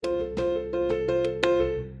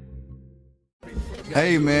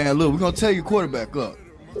Hey man, look, we're gonna tell your quarterback up.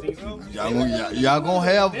 Y'all gonna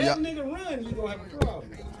have. That nigga run, you gonna have a problem.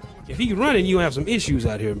 If he running, you gonna have some issues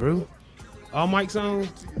out here, bro. All mics on.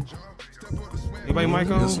 Everybody mic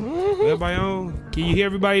on. Everybody on. Can you hear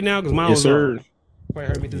everybody now? Cause mine was on. Probably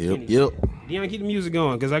heard me through Yep. Dion, keep the music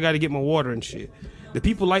going, cause I got to get my water and shit. The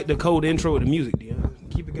people like the cold intro of the music, Dion.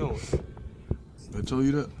 Keep it going. I told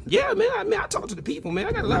you that. Yeah, man. I talk to the people, man.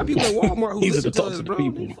 I got a lot of people at Walmart who listen to us, bro.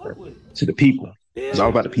 To the people. Yeah, it's all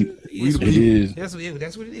about the people. It is. That's what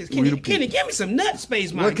it is. Kenny, give me some nut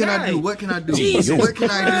space, my What can guy. I do? What can I do? Jesus what can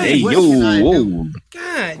I do? Hey, what yo, can I whoa. do?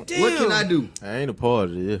 God damn. What can I do? I ain't a part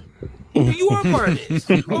of this. You are part of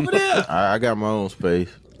this. Over there. I got my own space.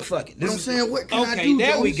 Fuck it. What I'm saying, what can I do? Okay,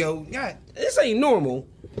 there Jones? we go. God, this ain't normal.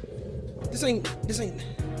 This ain't.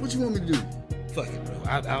 What you want me to do? Fuck it, bro.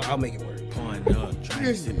 I'll make it work. You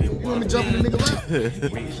want me to jump in the nigga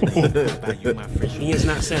lap? He is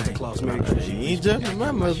not Santa Claus, Merry Christmas. You ain't jumping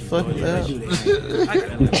my motherfucking lap. Shit,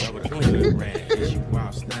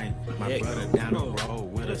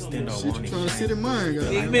 you trying to sit in mine, guys.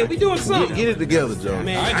 Hey, man, we doing something. Get it together, Joe.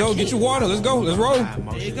 Man, All right, go get your water. Let's go. Let's roll.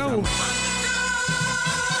 There you go.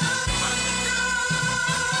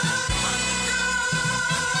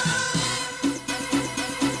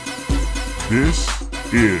 This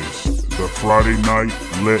is the Friday Night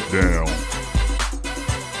Letdown.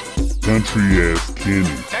 Country ass Kenny.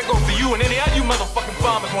 That goes for you and any other you motherfucking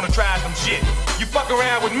farmers wanna try some shit. You fuck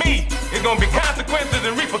around with me, it's gonna be consequences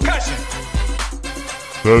and repercussions.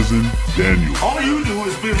 Cousin Daniel. All you do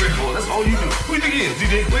is be real. That's all you do. Who you think it is,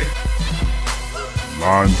 DJ Quick?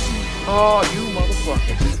 Lonzy. Oh, you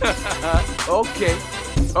motherfuckers. Okay.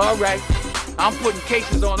 All right. I'm putting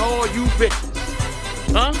cases on all you bitches.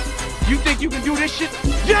 Huh? You think you can do this shit?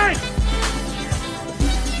 Yank!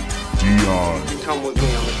 Dion. Come with me.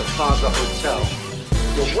 I'm at the Plaza Hotel.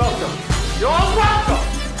 You're welcome. You're all welcome.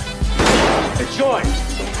 Enjoy.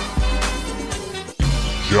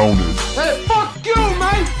 Jonas. Hey, fuck you,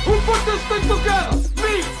 man! Who put this thing together?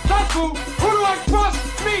 Me! That's who! Who do I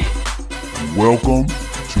trust? Me! Welcome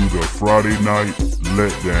to the Friday Night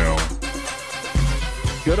Letdown.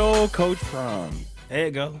 Good old Coach Prime. There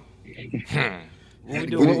you go. What we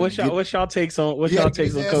doing? What's y'all takes on Coach Prime?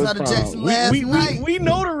 We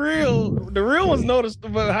know the real ones noticed,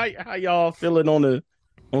 but how y'all feeling on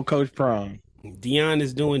Coach Prime? Dion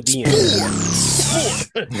is doing Dion.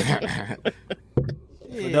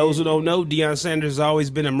 For those who don't know, Deion Sanders has always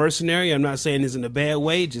been a mercenary. I'm not saying this in a bad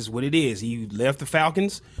way, just what it is. He left the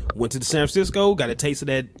Falcons, went to the San Francisco, got a taste of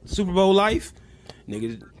that Super Bowl life.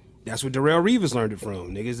 Nigga, that's what Darrell Reeves learned it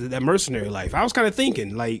from. Niggas, that mercenary life. I was kind of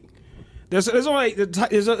thinking, like, there's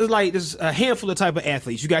a handful of type of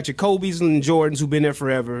athletes. You got your Kobe's and Jordans who've been there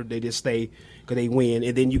forever. They just stay because they win.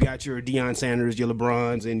 And then you got your Deion Sanders, your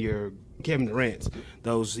LeBrons, and your Kevin Durant's.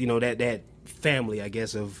 Those, that family, I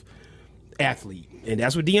guess, of athlete. And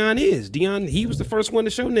that's what Deion is. Deion, he was the first one to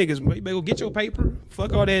show niggas, you better go get your paper.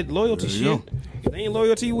 Fuck all that loyalty shit. If they ain't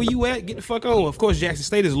loyal to you where you at, get the fuck on. Of course, Jackson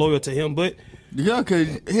State is loyal to him, but yeah, cause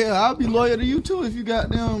hell, I'll be loyal to you too if you got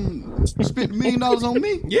them spent $1 million on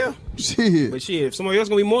me. Yeah, shit. But shit, if somebody else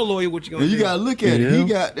gonna be more loyal, what you gonna do? You gotta look at it. He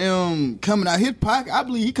got them coming out his pocket. I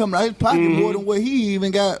believe he coming out his pocket more than what he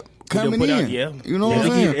even got coming in. You know what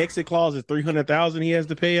I'm saying? Exit clause is $300,000 he has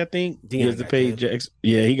to pay. I think he has to pay.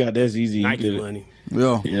 He got that's easy. Nike money.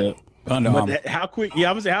 Yeah. Under Armour. How quick? Yeah,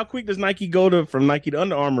 I would say how quick does Nike go from Nike to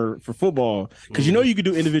Under Armour for football? Because you can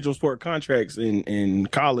do individual sport contracts in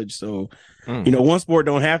college. So one sport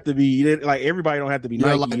don't have to be like everybody don't have to be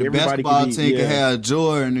Nike. Like the everybody basketball team can have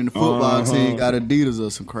Jordan, and the football team got Adidas or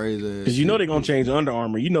some crazy ass. Because they're gonna change Under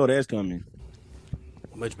Armour. That's coming.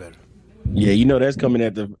 Much better. Yeah, that's coming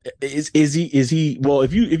at the. Is he? Well,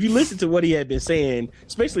 if you listen to what he had been saying,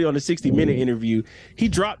 especially on the 60-minute interview, he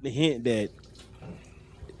dropped the hint that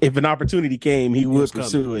if an opportunity came, he would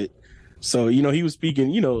pursue it. So, he was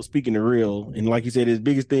speaking the real. And like he said, his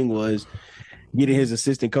biggest thing was getting his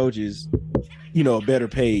assistant coaches, better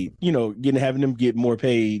paid, having them get more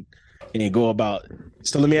paid and go about.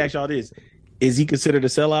 So let me ask y'all this. Is he considered a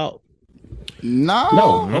sellout? No.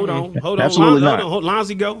 Hold on. Absolutely not. Hold on.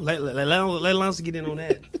 Lonzy go. Let Lonzy get in on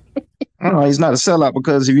that. No, he's not a sellout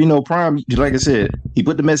because if Prime, like I said, he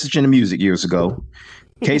put the message in the music years ago.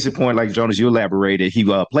 Case in point, like Jonas, you elaborated, he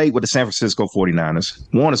played with the San Francisco 49ers,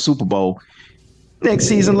 won a Super Bowl. Next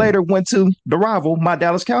season later, went to the rival, my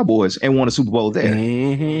Dallas Cowboys, and won a Super Bowl there.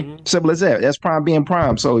 Simple as that. That's Prime being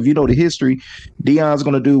Prime. So if you know the history, Deion's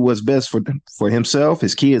going to do what's best for himself,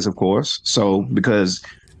 his kids, of course. So because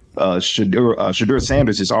Shadur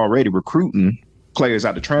Sanders is already recruiting players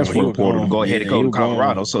out the transfer portal to go ahead and go to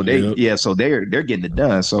Colorado. So they're getting it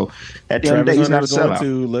done. So at the end of the day, he's not a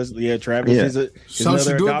sellout. Travis is so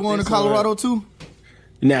Shedeur going to Colorado too?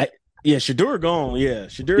 Now, Shedeur gone. Yeah,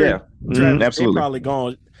 Shedeur. Travis, absolutely probably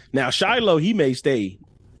gone. Now Shiloh, he may stay.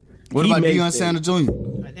 What about Deion Sanders Jr.?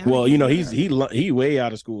 Well, he way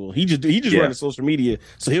out of school. He just running social media,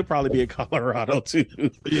 so he'll probably be at Colorado too.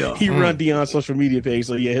 Yeah, he run Deion's social media page,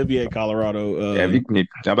 so he'll be at Colorado. I'm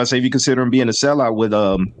about to say if you consider him being a sellout with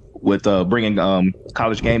bringing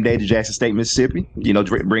College Game Day to Jackson State, Mississippi,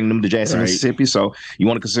 bringing them to Jackson, Mississippi. So you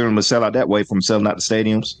want to consider him a sellout that way from selling out the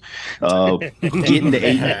stadiums, getting the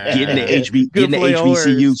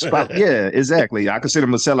HBCU spot. Yeah, exactly. I consider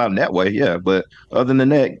him a sellout in that way. Yeah, but other than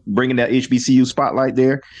that, bringing that HBCU spotlight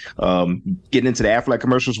there, getting into the Aflac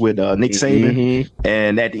commercials with Nick Saban,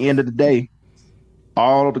 and at the end of the day,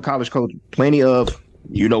 all of the college coaches, plenty of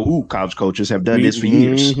college coaches have done this for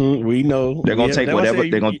years. We know they're gonna take whatever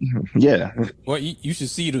they're gonna. Yeah. Well, you should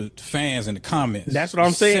see the fans in the comments. That's what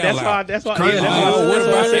I'm saying. That's why. What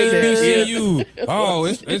about HBCU? Oh,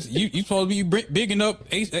 it's you supposed to be bigging up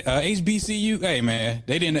HBCU. Hey man,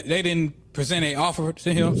 they didn't present an offer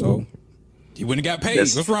to him, so he wouldn't have got paid.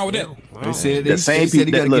 What's wrong with that? They said the same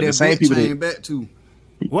people that back too.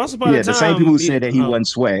 Once upon a time, the same people who said that he wasn't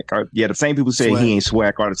swag. The same people who said he ain't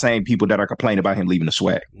swag are the same people that are complaining about him leaving the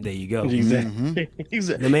swag. There you go. Exactly.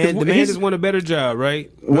 The man just want a better job,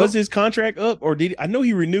 right? Was his contract up, or I know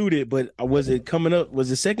he renewed it, but was it coming up?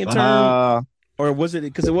 Was it second term? Or was it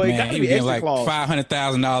because he got to be extra like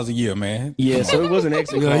 $500,000 a year, man. Yeah, so it wasn't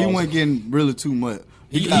extra. He wasn't getting really too much.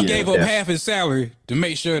 He gave up half his salary to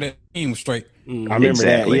make sure that he was straight. I remember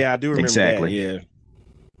that. Yeah, I do remember that. Yeah.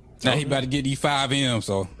 Now he about to get these 5 M.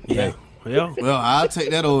 So yeah. Well, I'll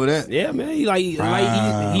take that over that. Yeah, man.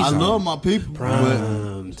 I love my people.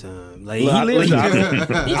 Prime time. Like but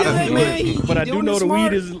I do know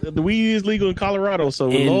the weed is legal in Colorado. So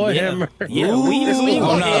Lord have mercy. Yeah, weed is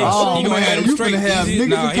legal. Oh man, you gonna have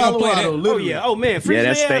niggas in Colorado. Oh yeah. Oh man,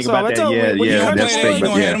 that's the thing about that. Yeah, that's the thing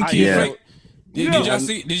about that.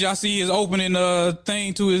 Did y'all see his opening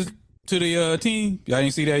thing to the team? Y'all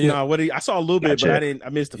didn't see that yet? No, I saw a little bit, but I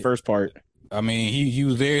missed the first part. I mean, he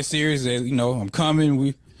was very serious that, I'm coming.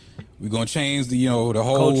 We're gonna change the whole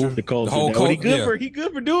culture. The whole culture. He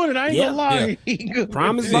good for doing it. I ain't gonna lie. He good.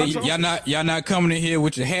 Promise. Y'all not coming in here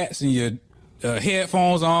with your hats and your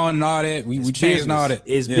headphones on and all that. We changing all that.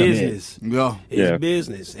 It's business. Yeah. It's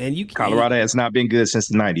business. And Colorado has not been good since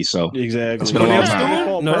the 90s. So exactly. It's been a long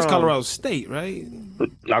time. No, that's Colorado State, right?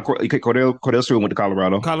 Cordell Stewart went to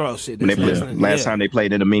Colorado. Colorado State. Last time they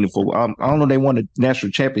played in a meaningful. I don't know. They won a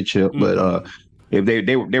national championship, but if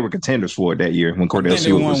they were contenders for it that year when Cordell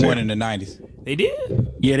Stewart was there. They won one in the 90s. They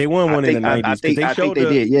did. Yeah, they won one in the 90s. I think they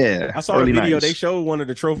did. Yeah, I saw a video. 90s. They showed one of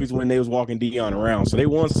the trophies when they was walking Deion around. So they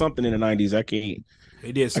won something in the 90s.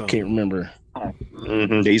 They did something. I can't remember.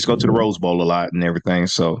 They used to go to the Rose Bowl a lot and everything.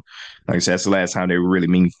 So, like I said, that's the last time they were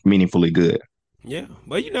really meaningfully good. Yeah,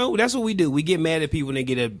 but that's what we do. We get mad at people when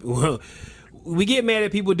they we get mad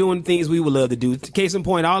at people doing things we would love to do. Case in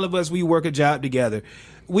point, all of us, we work a job together.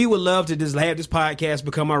 We would love to just have this podcast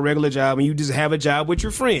become our regular job, and you just have a job with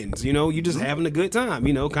your friends. You just having a good time.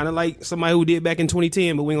 Kind of like somebody who did back in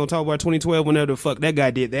 2010, but we ain't gonna talk about 2012 whenever the fuck that guy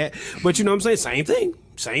did that. But you know what I'm saying?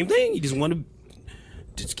 Same thing. You just want to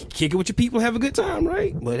just kick it with your people, have a good time,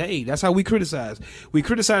 right? But hey, that's how we criticize. We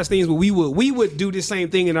criticize things, but we would do the same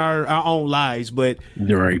thing in our own lives. But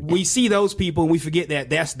we see those people and we forget that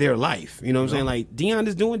that's their life. You know what I'm saying? Like Deion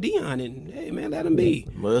is doing Deion, and hey man, let him be.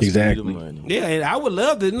 Exactly. Yeah, and I would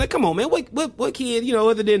love to. Like, come on, man. What kid?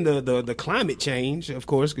 Other than the climate change, of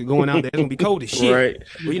course, going out there, it's gonna be cold as shit. Right.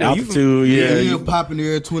 Well, altitude. Yeah. Popping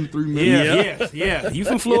there at 23 minutes. Yeah. You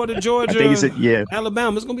from Florida, Georgia,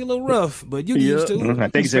 Alabama? It's gonna be a little rough, but you used to. I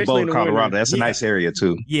think it's in Boulder, Colorado. That's a nice area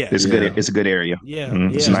too. Yeah, it's a good area. Yeah,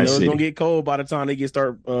 it's a nice it's city. gonna get cold by the time they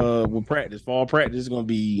start with practice. Fall practice is gonna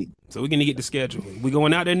be. So we're gonna get the schedule. We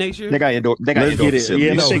going out there next year? They got indoor facilities.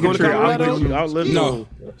 Yeah, no, you going to Colorado? No.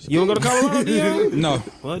 You don't go to Colorado, Deion? No.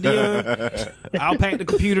 Well, Deion, I'll pack the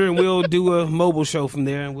computer and we'll do a mobile show from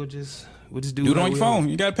there, and we'll just do it on your phone.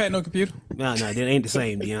 You gotta pack no computer. No, that ain't the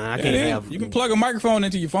same, Deion. I can't have. You can plug a microphone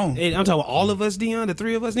into your phone. I'm talking about all of us, Deion, the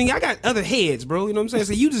three of us. I got other heads, bro. You know what I'm saying?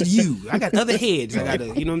 So you just you. I got other heads. I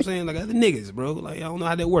got you know what I'm saying? Like other niggas, bro. Like I don't know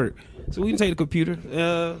how that work. So we can take the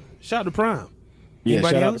computer. Shout out to Prime.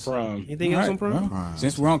 Anybody else? Shout out to Prime. Anything else on Prime? Well,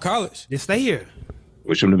 since we're on college, just stay here.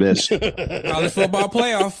 Wish them the best. College football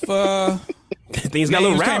playoff. Things got a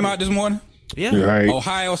little rowdy. Came out this morning. Yeah. Right.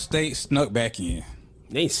 Ohio State snuck back in.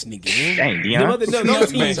 They ain't sneaking in. Dang, Deion.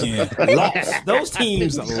 Those teams lost. Those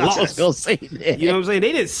teams lost. I was gonna say that. You know what I'm saying?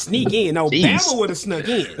 They didn't sneak in. No, Bama would have snuck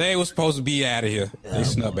in. They were supposed to be out of here. They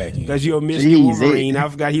snuck back in. Because you're a Michigan Wolverine. I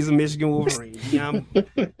forgot he's a Michigan Wolverine.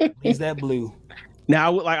 He's that blue.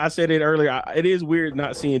 Now, like I said it earlier, it is weird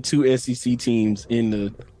not seeing two SEC teams in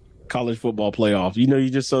the college football playoffs. You know, you're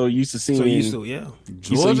just so used to seeing.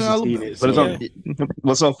 Georgia, Alabama. But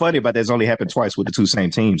what's so funny about that is only happened twice with the two same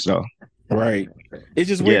teams, though. Right. It's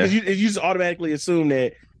just weird because you just automatically assume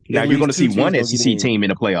that now you're going to see one SEC team in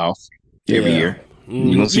the playoffs every year.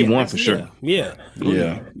 You're going to see one for sure. Yeah.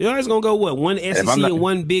 You're always going to go what? One SEC and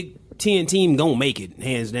one Big Ten team going to make it,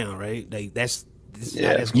 hands down, right? Like that's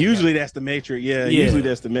usually that's the metric. Usually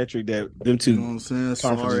that's the metric that them two conferences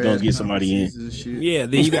going to get somebody in. Yeah,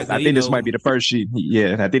 then you got. I think this might be the first year.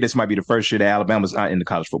 Yeah, I think this might be the first year that Alabama's not in the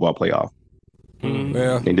college football playoff.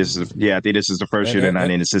 Well, I think this is the first year they're not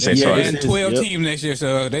in it since they started. 12 teams next year,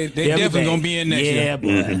 so they definitely gonna be in next year.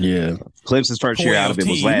 Yeah. Clemson's first year out of it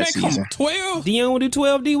was last season. 12? Dion will do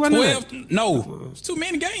 12, D? Why not? 12? No, it's too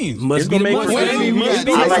many games. Must be the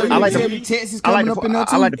I like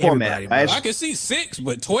the format. I can see 6,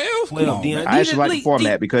 but 12? I actually like the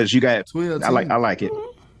format because you got. I like it.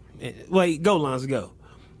 Wait, go Lonzo, go.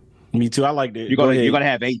 Me too. I like that. You're gonna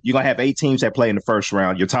have 8. You're gonna have 8 teams that play in the first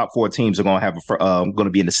round. Your top 4 teams are gonna have gonna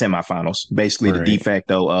be in the semifinals. Basically, the de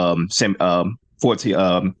facto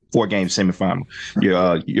 4-game semifinal.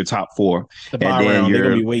 Your top 4, and then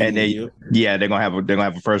they're gonna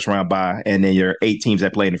have a first round bye, and then your 8 teams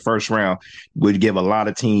that play in the first round would give a lot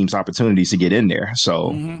of teams opportunities to get in there.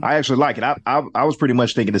 So I actually like it. I was pretty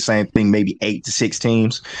much thinking the same thing, maybe 8 to 6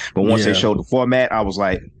 teams, but once they showed the format, I was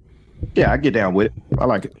like, yeah, I get down with it. I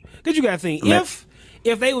like it. Because you got to think,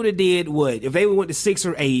 if they would have did what? If they went to 6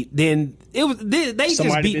 or 8, then it was they just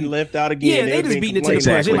beat been left out again. Yeah, they just beating the team.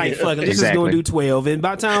 They're like, fuck it, let's just go and do 12. And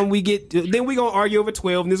by the time we get, then we're gonna argue over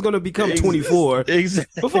 12, and it's gonna become 24.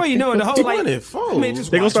 Exactly. Before you know it, the whole like, man,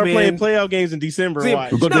 they're gonna start playing playoff games in December.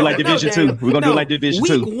 We're gonna do like Division 2. We're gonna do like Division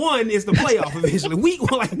 2. Week 1 is the playoff eventually. Week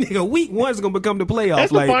 1 is gonna become the playoff.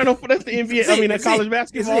 That's like, the final. That's the NBA. I mean, that college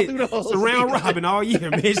basketball. It's a round robin all year,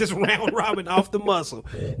 man. It's just round robin off the muscle.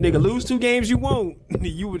 Nigga, lose 2 games, you won't.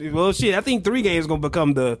 You would. Well, shit. I think 3 games gonna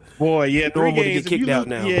become the normal to get kicked out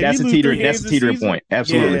now. Yeah, that's a teetering point.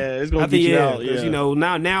 Absolutely. Yeah, it's gonna get you out. Because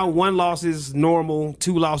now 1 loss is normal,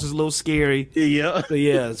 2 losses is a little scary. Yeah.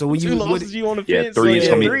 So when 2 losses you on the fence. 3 is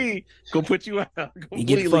gonna put you out. You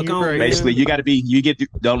get the fuck on. Basically,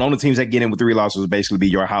 the only teams that get in with 3 losses will basically be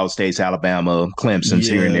your Ohio States, Alabama, Clemson's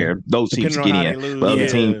here and there. Those teams get in. But other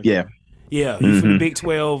teams, Yeah, you from the Big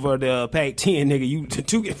 12 or the Pac-10, nigga, you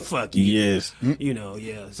two get fucked. Yes.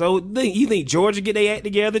 So you think Georgia get their act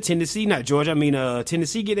together? Tennessee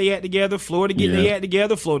get their act together. Florida get their act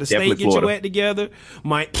together. Florida State get your act together.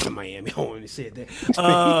 Miami, I already said that.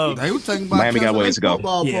 They were talking about Miami got ways to go.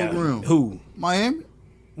 Football program. Who? Miami.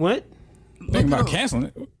 What? Thinking about canceling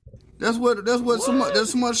it. That's what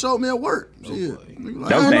someone showed me at work. That was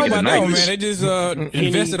back in the 90s. Man, they just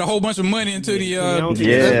invested a whole bunch of money into the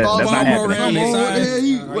that's not happening.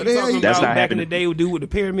 That's not happening. Back in the day, we do with the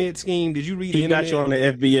pyramid scheme. Did you read? He got you on the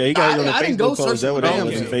FBA. He got you on the Facebook post.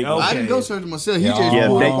 I didn't go search myself. He just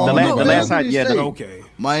the last time. Okay.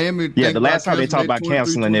 Miami. Yeah, the last time they talked about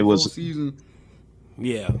canceling it was.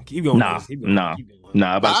 Yeah, keep going.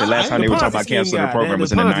 Nah, about to say last time they were talking about canceling the program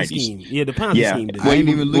was in the 90s. Yeah, the Ponzi scheme. I didn't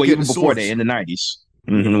even look at the before source. that in the 90s.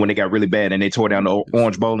 When they got really bad and they tore down the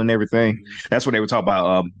Orange Bowl and everything. That's when they were talking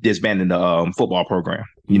about disbanding the football program,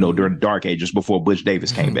 during the dark ages before Butch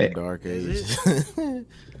Davis came back. Dark ages.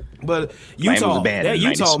 But Utah,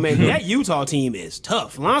 that Utah team is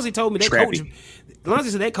tough. Lonzie told me that coach.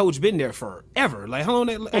 Lonzie said that coach been there forever. Like, how long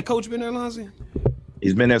that coach been there, Lonzie?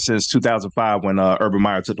 He's been there since 2005 when Urban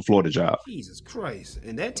Meyer took the Florida job. Jesus Christ!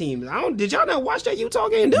 And that team, did y'all not watch that Utah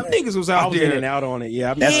game? Them niggas was out there. I was in and out on it.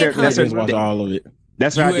 Yeah, watch all of it.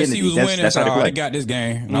 That's our USC identity. was winning. That's how they play. They got this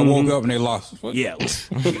game, and I woke up and they lost. Yeah,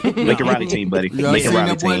 Lincoln Riley team, buddy. Y'all Lincoln seen Riley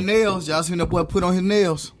that boy team. nails? Y'all seen that boy put on his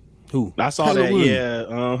nails? Who? I saw that. Yeah.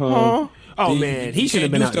 Oh man, he should have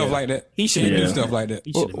been do out stuff there. like that. He should do stuff like that.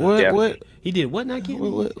 What? He did what? Not Ken?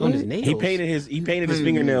 On his nails. He painted his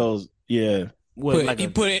fingernails. Yeah. He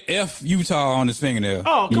put an F Utah on his fingernail.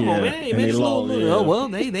 Oh, come on, man. And they lost, Oh, well,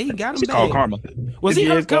 they got him It's called back. karma. Was he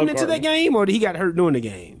hurt coming into that game, or did he got hurt during the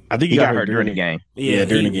game? I think He got hurt during the game. Yeah,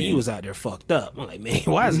 during the game. He was out there fucked up. I'm like, man,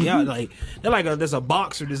 why is he out? Like, they're like there's a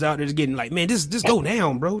boxer that's out there just getting like, man, just go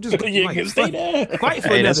down, bro. Just go, like, fight for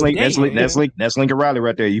Hey, that's another Lincoln Riley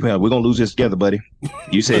right there. We're gonna lose this together, buddy.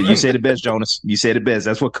 You said it best, Jonas. You said it best.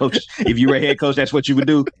 That's what if you were a head coach, that's what you would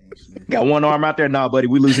do. Got one arm out there, nah, buddy.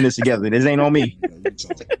 We losing this together. This ain't on me.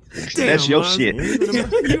 That's your shit.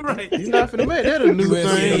 You're right. He's not finna make that a new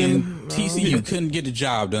USC thing. and TCU couldn't get the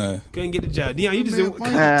job done. Couldn't get the job. Dion, you just didn't.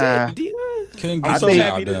 Couldn't I get the think-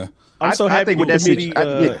 job done. I'm so happy with that committee.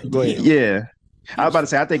 Go ahead. Yeah. I was about to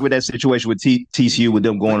say, I think with that situation with TCU, with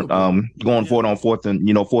them going for it on fourth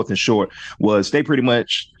and short, was they pretty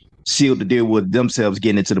much sealed the deal with themselves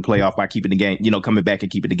getting into the playoff by keeping the game, coming back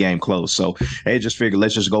and keeping the game close. So they just figured,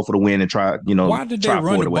 let's just go for the win and try, Why did they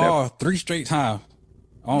run the ball 3 straight times?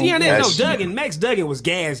 Duggan. Max Duggan was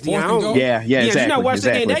gassed. Dion. Yeah, exactly. You not watch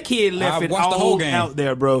that game. That kid left it all the whole game out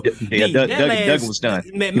there, bro. Yeah, Duggan was done.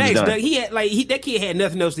 Max Duggan, that kid had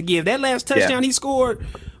nothing else to give. That last touchdown he scored.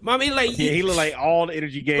 I mean, he looked like all the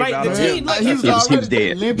energy gave like out. The team, he was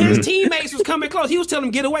dead. His teammates was coming close. He was telling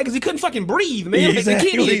him get away because he couldn't fucking breathe, man. Exactly.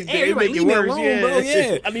 The kid needed air. He like, leave me alone, bro.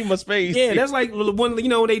 Yeah, I need my space. Yeah, that's like when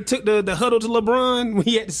they took the huddle to LeBron when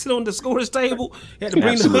he had to sit on the scorer's table. He had to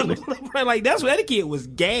bring the huddle to LeBron. Like that's what that kid was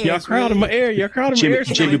gas. Y'all crowd him air.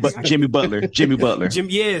 Jimmy Butler.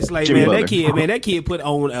 Yes, like Jimmy Butler. That kid put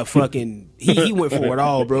on a fucking. He went for it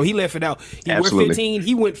all, bro. He left it out. He wore 15.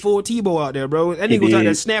 He went full Tebow out there, bro. That nigga was out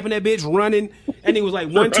there snapping that bitch, running. And he was like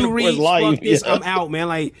 1-2 reads. Fuck this, I'm out, man.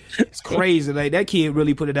 Like it's crazy. Like that kid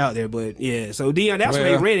really put it out there. But yeah, so Dion, that's where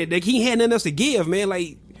he ran it. Like he had nothing else to give, man.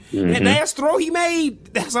 Like that last throw he made.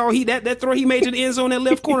 That's all that throw he made to the end zone, that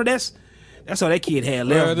left corner. That's all that kid had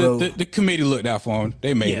left, bro. The committee looked out for him.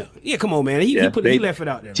 They made it. Yeah, come on, man. He left it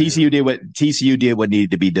out there. TCU did what needed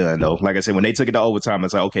to be done, though. Like I said, when they took it to overtime,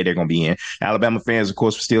 it's like, okay, they're gonna be in. Alabama fans, of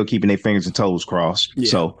course, were still keeping their fingers and toes crossed. Yeah.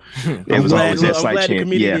 So it was always that slight chance. The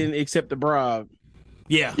committee didn't accept the bribe.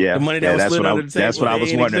 Yeah, the money that was slid under the table. That's what I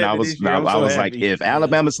was wondering. I was like, if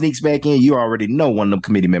Alabama sneaks back in, you already know one of them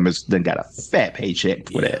committee members done got a fat paycheck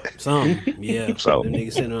for that. So them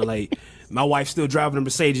niggas sitting there like. My wife's still driving the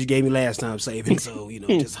Mercedes you gave me last time saving, so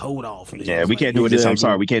just hold off. Yeah, we can't do it this time. I'm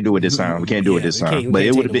sorry, we can't do it this time. We can't do it this time. But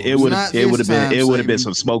it would have been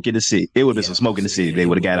some smoke in the city. It would have been some smoke in the city. They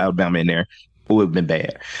would have got Alabama in there. It would have been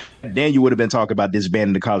bad. Then you would have been talking about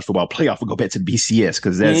disbanding the college football playoff and go back to the BCS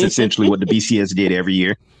because that's essentially what the BCS did every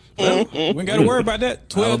year. Well, we ain't got to worry about that.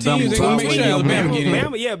 12 teams, they're going to make sure Alabama get in.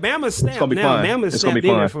 Bama's snapped now. Bama's snapped in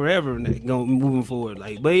there forever moving forward.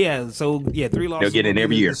 But 3 losses. They'll get in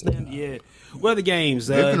every year. Yeah. What other games?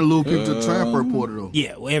 They're going to lose people to the transfer portal, though.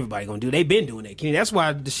 Yeah, well, everybody going to do. They've been doing that, Kenny. That's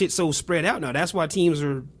why the shit's so spread out now. That's why teams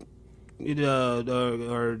are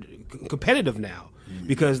competitive now.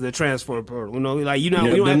 Because the transfer portal, you don't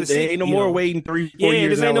have to see. Ain't no more waiting 3-4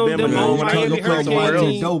 years. This ain't no them old Miami Hurricane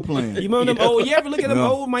teams. You remember them old? You ever look at them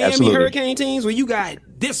old Miami Hurricane teams where you got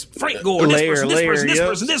this Frank Gore, this person,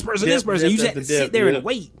 this person. You just have to sit there and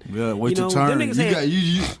wait. Yeah, wait your turn. And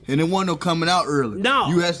then one of them coming out early. No,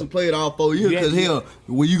 you have to play it all 4 years because hell,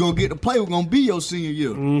 when you gonna get to play, it's gonna be your senior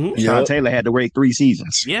year. Sean Taylor had to wait 3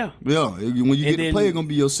 seasons. Yeah. When you get to play, it's gonna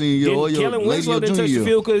be your senior year or your Winslow didn't touch the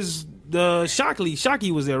field because.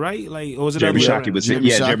 Shockey was there, right? Or was it Jeremy Shockey was Jeremy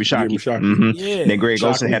Shockey. Mm-hmm. Yeah. Then Greg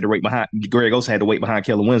Olsen had to wait behind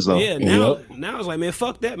Kellen Winslow. Yeah. Now it's like, man,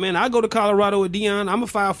 fuck that, man. I go to Colorado with Dion. I'm a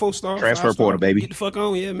 5-4 star. Transfer portal, baby. Get the fuck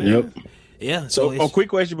on, yeah, man. Yep. Yeah. So a quick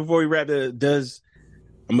question before we wrap. Does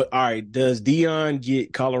Dion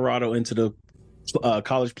get Colorado into the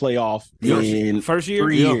college playoff in first year?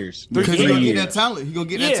 3 years? Because he's gonna get that talent. He's gonna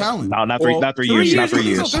get that talent. No, not 3 years. Not 3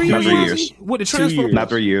 years. Not 3 years. With the transfer, not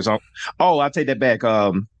 3 years. I take that back.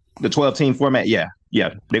 The 12-team format. Yeah,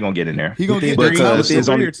 they're gonna get in there. He gonna get because it's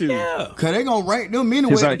only 2. Because they gonna rank them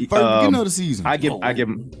anyway. First beginning of the season. I give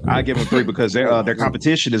them 3 because their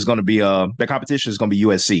competition is gonna be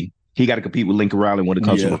USC. He got to compete with Lincoln Riley when it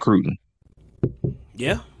comes to recruiting.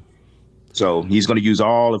 Yeah. So he's going to use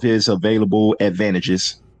all of his available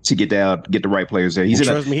advantages to get the right players there.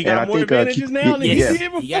 Trust me, he got more advantages now than he did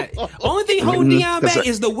before. Only thing holding Dion back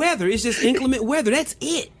is the weather. It's just inclement weather. That's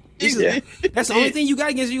it. That's the only thing you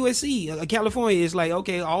got against USC. California is like,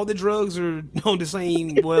 okay, all the drugs are on the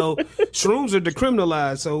same. Well, shrooms are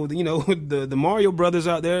decriminalized, so the Mario brothers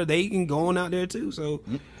out there, they can go on out there too. So.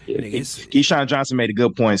 Keyshawn Johnson made a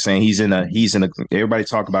good point saying he's in a everybody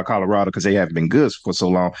talk about Colorado because they haven't been good for so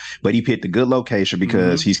long, but he picked a good location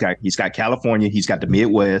because he's got California, he's got the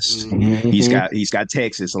Midwest, he's got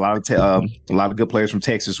Texas. A lot of good players from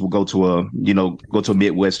Texas will go to a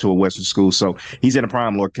Midwest to a Western school, so he's in a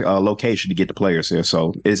prime location to get the players there.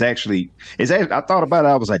 So it's actually I thought about it,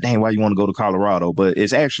 I was like, dang, why you want to go to Colorado? But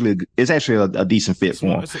it's actually a decent fit for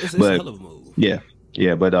him. It's a hell of a move.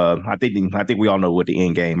 Yeah, but I think we all know what the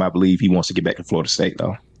end game. I believe he wants to get back to Florida State,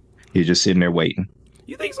 though. He's just sitting there waiting.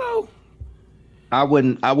 You think so? I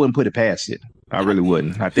wouldn't put it past it. I really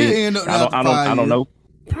wouldn't. I think I don't know.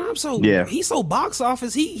 Prime he's so box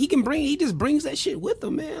office. He can bring. He just brings that shit with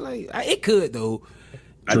him, man. Like it could though.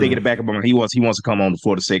 I think in the back of my mind, he wants to come on to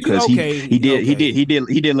Florida State because he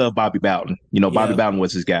did love Bobby Bowden. You know, Bobby Bowden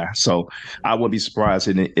was his guy. So I wouldn't be surprised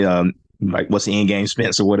in like what's the end game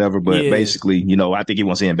Spence or whatever. But basically, you know, I think he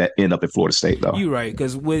wants to end up at Florida State though. You're right,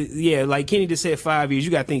 because like Kenny just said 5 years.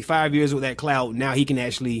 You got to think 5 years with that clout. Now he can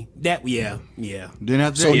actually Then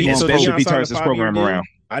after so Spence should be turning this program around.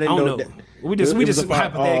 I didn't know. We just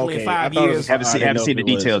hypothetically in 5 years. Haven't seen the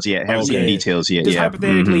details yet. Just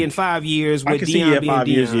hypothetically in 5 years with Deion being 5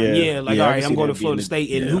 years. All right, I'm going to Florida State,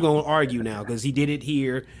 and who gonna argue now? Because he did it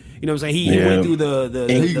here. You know what I'm saying? He went through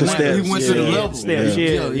the steps. He went to the level. Steps,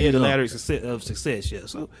 the ladder of success. Yeah,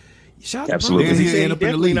 so. Absolutely. He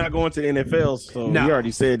definitely not going to the NFL. So he already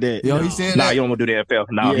said that. He said that. You don't want to do the NFL.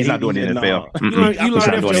 No, he's not doing the NFL. You learn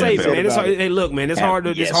that from Saban, man. Hey, look, man, it's hard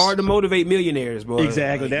to motivate millionaires, bro.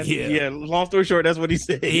 Exactly. That's long story short, that's what he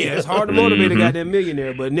said. Yeah, it's hard to motivate a goddamn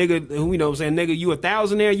millionaire, but nigga, you know what I'm saying, nigga, you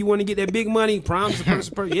 1,000-aire, you want to get that big money, Prime's the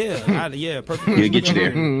person, perfect. He'll get you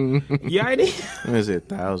there. You already? Is it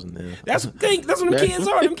 1,000 there? That's what them kids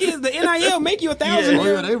are. Them kids, the NIL make you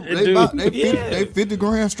 1,000. They 50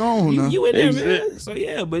 grand strong. You in there, man. So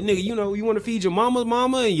but nigga, you know, you want to feed your mama's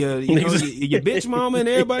mama and your bitch mama and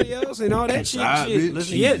everybody else and all that shit.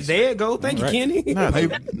 Listen, there you go. Thank you, Kenny. Not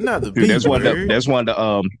the Dude, that's one of the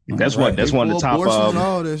top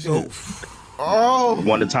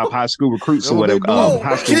one of the top high school recruits or whatever.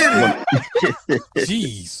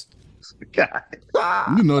 Jeez. God.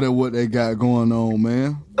 You know that what they got going on,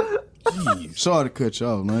 man. Sorry to cut you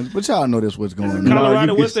off, man, but y'all know that's what's going on.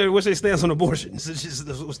 Colorado, what's their stance on abortion?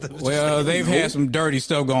 Well, they've had some dirty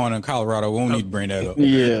stuff going on in Colorado. We won't need to bring that up.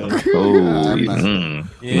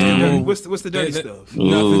 What's the dirty stuff?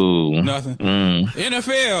 Nothing.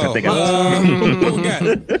 NFL. What we got?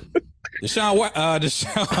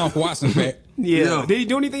 Deshaun Watson back. Yeah. Did he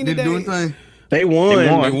do anything today? They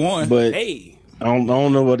won. But hey. I don't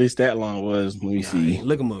know what his stat line was. Let me see.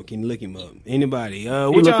 Look him up. Can you look him up? Anybody?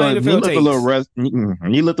 What y'all NFL takes?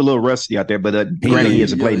 He looked a little rusty out there, but granted, he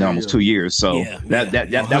hasn't played in almost 2 years, so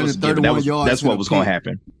that was given. That's what was going to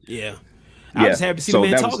happen. Yeah. I was happy to see the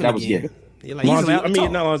man talking again.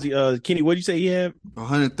 Kenny, what did you say he had?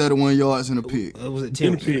 131 yards in a pick. Was it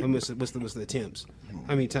attempts? What's the attempts?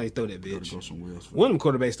 How many times you throw that bitch? One of them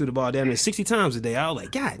quarterbacks threw the ball down there 60 times a day. I was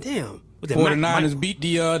like, God damn. 49ers beat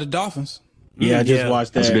the Dolphins. Yeah, I just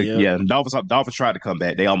watched that. Yeah, Dolphins tried to come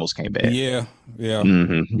back. They almost came back. Yeah.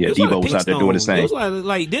 Mm-hmm. Yeah, Debo was out there doing his thing. It was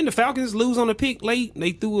like didn't the Falcons lose on a pick late?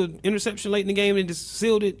 They threw an interception late in the game and just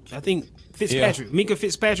sealed it. I think Minka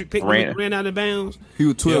Fitzpatrick ran out of bounds. He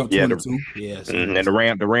was 12-22. Yes. And the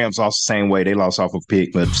Rams lost the same way. They lost off of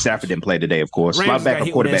pick, but Stafford didn't play today, of course. My backup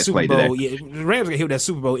quarterbacks played today. Yeah, the Rams got hit with that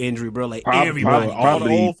Super Bowl injury, bro. Like everybody.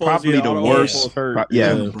 Probably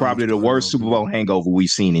the worst Super Bowl hangover we've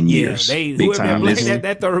seen in years. Big time.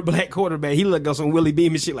 That third black quarterback, he looked on some Willie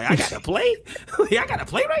Beam and shit. Like, I gotta play. I gotta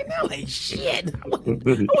play right now. Like, shit. I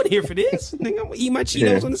wasn't here for this. Nigga, I'm gonna eat my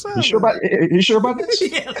Cheetos on the side. You sure about this?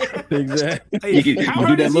 Exactly. You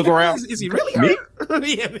do that look around. Is he really hurt?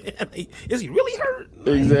 Yeah, man. Like, is he really hurt?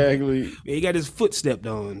 Exactly. Yeah, he got his foot stepped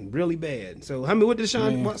on really bad. So, what did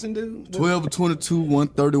Deshaun Watson do? 12-22,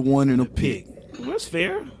 131 in a pick. Well, that's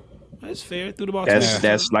fair. That's fair. Threw the ball.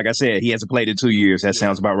 That's like I said. He hasn't played in 2 years. That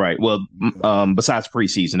sounds about right. Well, besides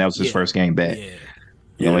preseason, that was his first game back.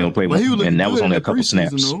 He only gonna play one, and that was only a couple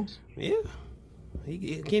snaps. Yeah.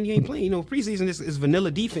 He ain't playing. You know, preseason is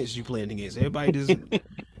vanilla defense you playing against. Everybody just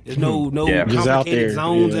there's no complicated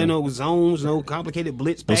zones, no complicated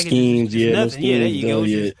blitz packages. Schemes, nothing. There you go.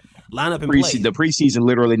 Just line up and play. The preseason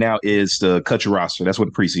literally now is to cut your roster. That's what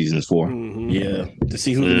the preseason is for. Mm-hmm. Yeah, to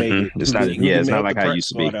see who made it. It's not like how it used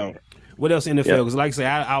to be. What else in the NFL? Because like I say,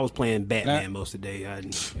 I was playing Batman most of the day.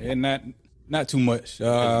 And not too much.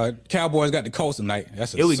 Cowboys got the Colts tonight.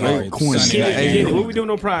 That's Here we go. Kenny, what we doing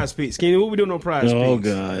on prize picks? Kenny, what we doing on prize picks? Oh,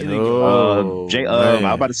 God. I was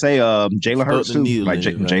about to say Jalen Hurts, too.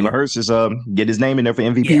 Jalen Hurts is get his name in there for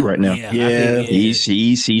MVP right now. Yeah.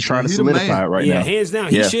 He's trying to solidify it right now. Yeah, hands down.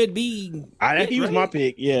 He should be. He was my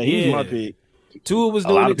pick. Yeah, he was my pick. Tua was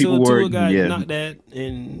doing it till Tua got knocked that,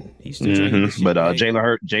 and he's still trying to get But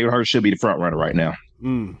Jalen Hurts should be the front runner right now.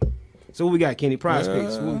 So what we got, Kenny? Prize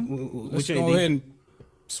picks. Let's go ahead and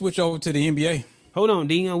switch over to the NBA. Hold on,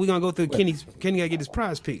 Dion. We're going to go through Kenny got to get his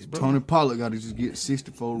prize picks, bro. Tony Pollard got to just get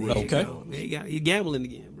 64 rating. Okay. He gambling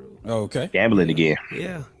again, bro. Okay. Gambling again.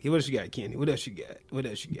 Yeah. What else you got, Kenny? What else you got?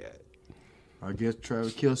 I guess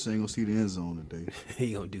Travis Kelce ain't going to see the end zone today.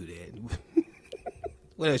 He going to do that.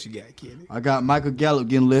 What else you got, Kenny? I got Michael Gallup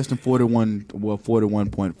getting less than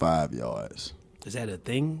 41.5 yards. Is that a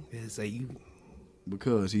thing? Is that you?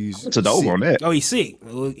 Because he's to the over on that. Oh, he's sick.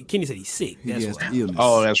 Well, Kenny said he's sick. That's illness.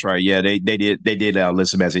 Oh, that's right. Yeah, they did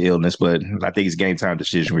list him as an illness, but I think it's game time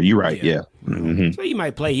decision. Where you're right. Yeah. Mm-hmm. So he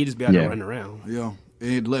might play. He just be out there running around. Yeah.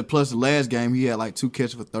 And plus the last game he had like 2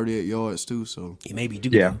 catches for 38 yards too. So he may be due.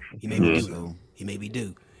 Yeah. He may be due. He may be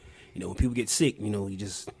due. You know, when people get sick, you know,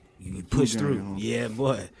 you push through. Yeah,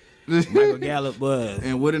 boy. Michael Gallup, boy.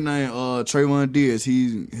 And what the name? Trayvon Diaz.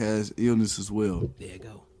 He has illness as well. There you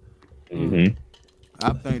go. Mm-hmm.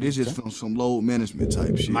 I think this is from some load management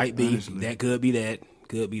type shit. Might be. Honestly. That could be that.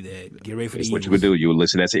 Could be that. Get ready for the Eagles. What you would do? You would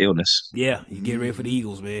listen. That's an illness. Yeah, you get ready for the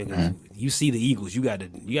Eagles, man. You see the Eagles, you got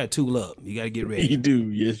to tool up. You got to get ready. You do,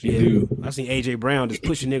 yes, you do. I seen AJ Brown just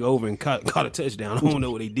push a nigga over and caught a touchdown. I don't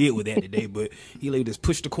know what they did with that today, but he like just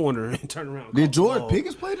pushed the corner and turned around. Did Jordan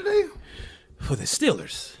Pickens play today for the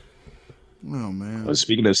Steelers? Oh man! Well,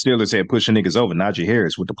 speaking of Steelers, had pushing niggas over. Najee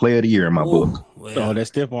Harris with the Player of the Year in my book. Well, that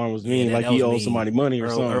stiff arm was mean, like he owed somebody money or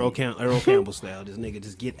something. Earl Campbell style. This nigga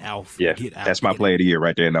just get out. Yeah, get out, that's my Player of the Year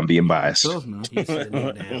right there, and I'm being biased.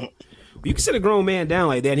 You can sit a grown man down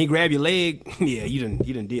like that and he grab your leg. Yeah, you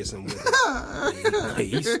done did something with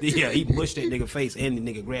it. He mushed that nigga face and the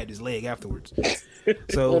nigga grabbed his leg afterwards.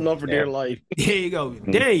 So hold on for dear life. There you go,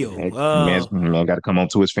 Daniel. Man's got to come on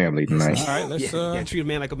to his family tonight. All right, let's treat a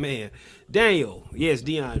man like a man. Daniel, yes,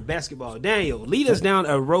 Dion, basketball. Daniel, lead us down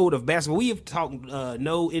a road of basketball. We have talked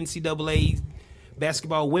no NCAA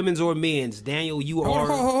basketball, women's or men's. Daniel, you are.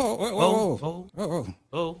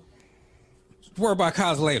 Worry about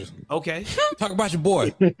cause later. Okay. Talk about your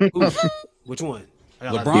boy. Which one?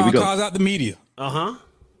 LeBron calls out the media. Uh-huh.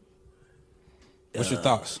 What's your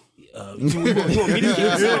thoughts? You want me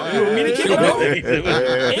to kick him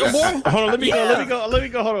off? Hold on, let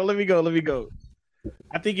me go.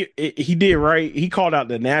 I think he did right. He called out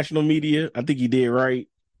the national media. I think he did right.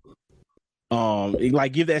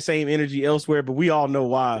 Like give that same energy elsewhere, but we all know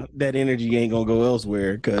why that energy ain't gonna go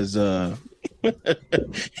elsewhere because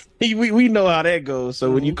we know how that goes.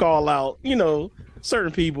 So when you call out,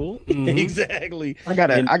 certain people, exactly. I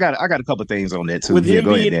got a couple things on that too.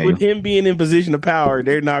 With him being in position of power,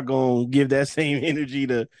 they're not gonna give that same energy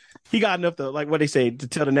to. He got enough to, like what they say, to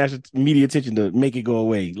tell the national media attention to make it go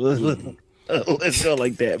away. Let's go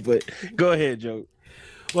like that. But go ahead, Joe.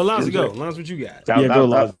 Well, Lonzo, go. Lonzo, what you got? Go,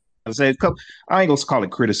 Lonzo. I ain't gonna call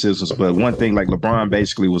it criticisms, but one thing, like LeBron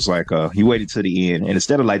basically was like, he waited to the end, and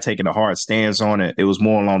instead of like taking a hard stance on it, it was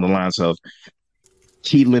more along the lines of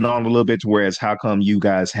keedling on a little bit to whereas how come you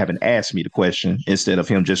guys haven't asked me the question instead of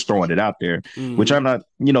him just throwing it out there, which I'm not,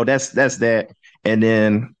 that's that. And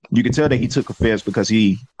then you can tell that he took offense because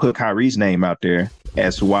he put Kyrie's name out there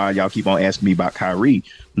as to why y'all keep on asking me about Kyrie.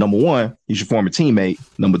 Number one, he's your former teammate.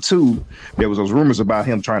 Number two, there was those rumors about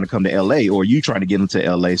him trying to come to LA or you trying to get him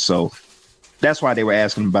to LA. So that's why they were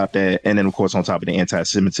asking about that. And then, of course, on top of the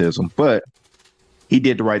anti-Semitism. But he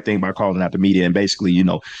did the right thing by calling out the media and basically,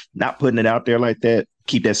 not putting it out there like that.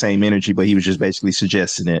 Keep that same energy, but he was just basically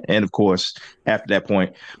suggesting it. And of course, after that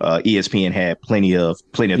point, ESPN had plenty of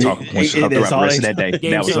talking points throughout the rest of that day.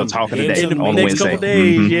 That was a talk of the day on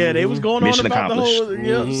Wednesday. Yeah, they was going Mission on about accomplished.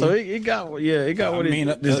 the whole. So it got what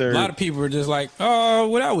it deserved. A lot of people were just like,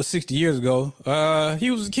 well, that was 60 years ago. He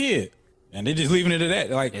was a kid, and they're just leaving it at that.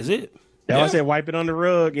 Like, is it? I said wipe it on the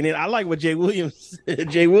rug, and then I like what Jay Williams said.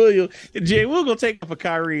 Jay Will gonna take up for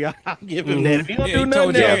Kyrie. I'll give him that. If he don't do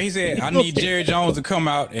nothing else, he said, "I need Jerry Jones to come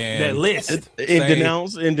out and that list and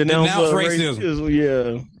denounce racism."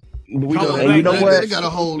 Yeah. You know what? They got a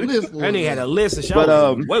whole list. And he had a list of shows.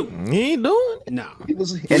 But whoa, he ain't doing it. No.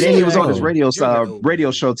 And then he was on his radio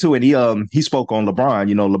show too, and he spoke on LeBron.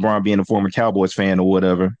 LeBron being a former Cowboys fan or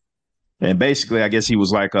whatever. And basically, I guess he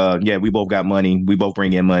was like, we both got money. We both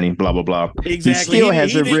bring in money, blah, blah, blah. Exactly. He still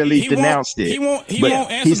hasn't really denounced it. He won't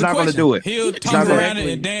answer he's not going to do it. He'll talk around it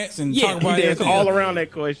and dance and talk about it. All around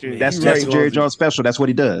that question. That's Jerry Jones special. That's what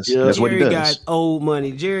he does. Yeah. That's what he does. Jerry got old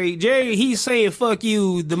money. Jerry, he's saying fuck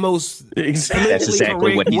you the most That's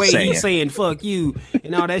exactly what he's saying. He's saying fuck you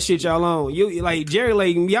and all that shit y'all on. You like Jerry,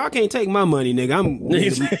 like y'all can't take my money, nigga. I'm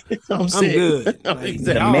good. Like,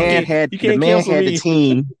 the man had the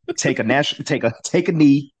team take a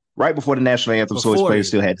knee right before the national anthem, so his players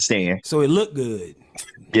still had to stand. So it looked good.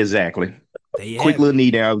 Exactly. Quick little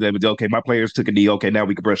knee down. Okay, my players took a knee. Okay, now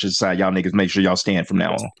we can brush it aside. Y'all niggas make sure y'all stand from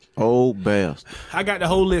now on. Oh, best. I got the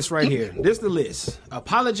whole list right here. This is the list.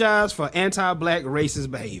 Apologize for anti-black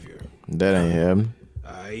racist behavior. That ain't happening.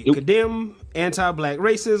 All right. Condemn anti-black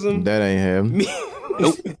racism. That ain't happening.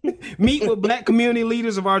 Meet with black community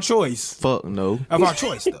leaders of our choice. Fuck no. Of our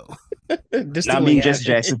choice, though. Not me, Jesse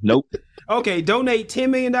Jackson. Nope. Okay, donate $10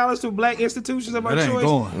 million to black institutions of our That ain't choice.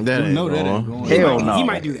 going. That ain't that ain't going. Hell no. He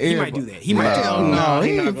might do that. He might do that. He might do that. Hell no, he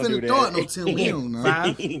he ain't not gonna finna do throw that. out no 10 million. No.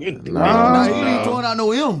 Five, Nah, he ain't throwing out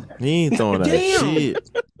no M. He ain't throwing that Damn. shit.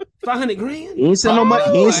 500 grand. He ain't send no money.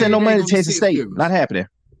 He ain't send no Ain't money to gonna be Texas six State. figures. Not happening.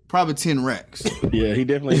 Probably 10 racks. Yeah, he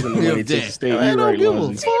definitely isn't the money Yeah, to Texas State. I You're don't right, give a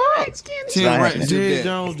Lonzy. fuck. 10 racks. Jerry Did that.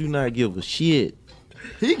 Jones do not give a shit.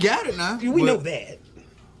 He got it now. We know that.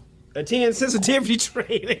 A 10 sensitivity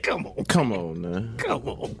trade. Come on. Come on, man. Come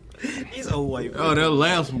on. He's old white. Oh, that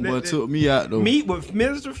last one boy took me out though. Meet with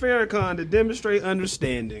Minister Farrakhan to demonstrate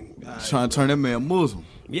understanding. Trying to turn that man Muslim.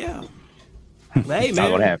 Yeah. But hey, That's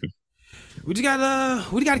not what man. happened. We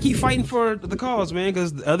gotta keep fighting for the cause, man,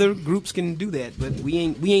 because other groups can do that, but we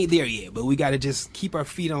ain't there yet. But we gotta just keep our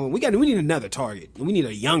feet on. We need another target. We need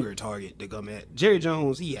a younger target to come at. Jerry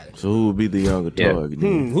Jones, he had it. So who would be the younger target?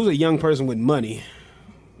 then? Who's a young person with money?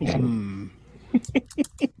 A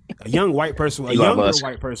young white person, a younger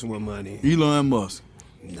white person with money. Elon Musk.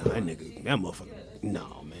 Nah, that motherfucker.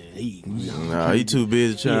 No, man. Nah, he too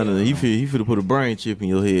busy trying to. He finna put a brain chip in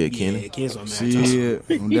your head, Kenny. Yeah, Ken's on Shit,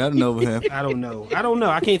 that'll never happen. I don't know.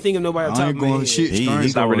 I can't think of nobody on top I of ain't my going head. shit.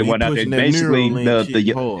 He's not really one out there. Basically,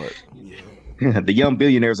 the young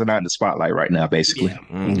billionaires are not in the spotlight right now. Basically,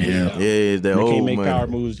 Yeah, They that old can't make money. power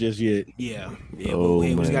moves just yet. Yeah, Oh, we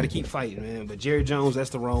just man. got to keep fighting, man. But Jerry Jones,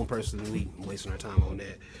 that's the wrong person. We wasting our time on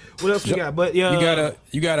that. What else we got? But You got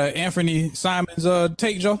a Anthony Simons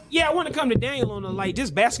take, Joe? Yeah, I want to come to Daniel on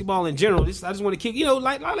just basketball in general. I just want to kick, we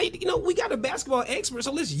got a basketball expert,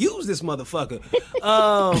 so let's use this motherfucker.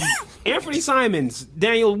 Anthony Simons,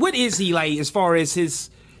 Daniel, what is he like as far as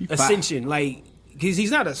his ascension? Like, because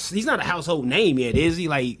he's not a household name yet, is he?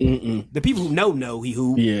 Like, the people who know he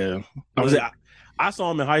who. Yeah, I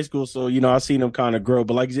saw him in high school, so I seen him kind of grow.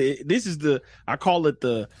 But like, this is I call it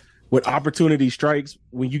what opportunity strikes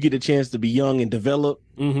when you get a chance to be young and develop,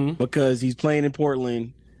 because he's playing in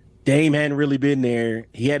Portland. Dame hadn't really been there.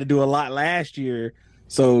 He had to do a lot last year.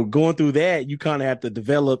 So going through that, you kind of have to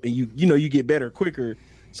develop, and you get better quicker.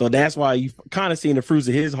 So that's why you kind of seeing the fruits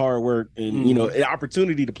of his hard work and, an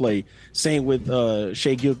opportunity to play. Same with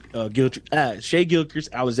Shea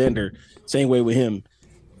Gilchrist-Alexander. Same way with him.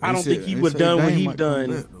 I don't think he would have done what he's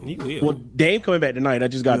done. Well, Dame coming back tonight. I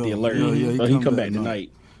just got the alert. So he come back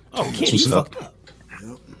tonight. Oh, Kenny, you fucked up.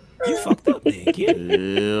 You fucked up, man,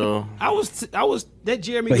 Kenny. Yeah. I was that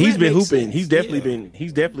Jeremy. But he's Grant been makes hooping. sense. He's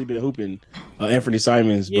definitely been hooping. Anthony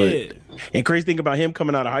Simons. But and crazy thing about him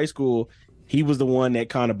coming out of high school, he was the one that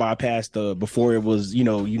kind of bypassed before it was, you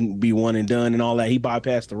can be one and done and all that. He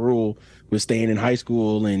bypassed the rule with staying in high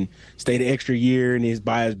school and stayed an extra year. And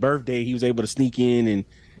by his birthday, he was able to sneak in and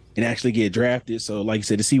actually get drafted. So, like you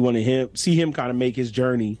said, to see him kind of make his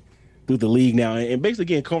journey through the league now and basically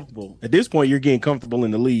getting comfortable. At this point, you're getting comfortable in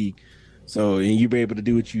the league. So, and you'll be able to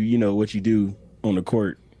do what you do on the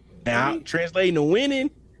court. Now, translating to winning,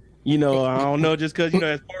 I don't know, just because,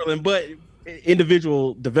 it's Portland, but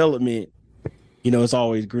individual development, it's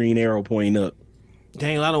always green arrow pointing up.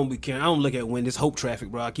 Dang, I don't look at when this hope traffic,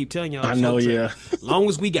 bro. I keep telling y'all. I know, yeah. As long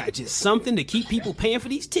as we got just something to keep people paying for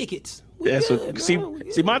these tickets. That's what. See,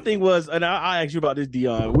 my thing was, and I asked you about this,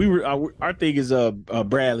 Dion. Our thing is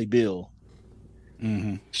Bradley Beal.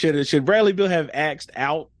 Mm-hmm. Should Bradley Beal have axed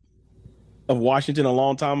out of Washington a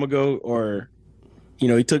long time ago, or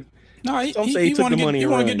he took? No, he took want the money. He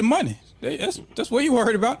want to get the money. That's what you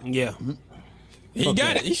worried about. Yeah. He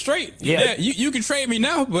got it. He's straight. Yeah, you can trade me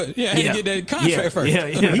now, but I had to get that contract first. Yeah.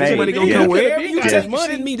 This money gonna go wherever you tell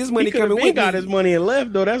me. This money coming with me. He got his money and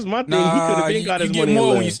left though. That's my thing. He could have been got his money. You get and more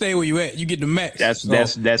left. when you stay where you at. You get the max.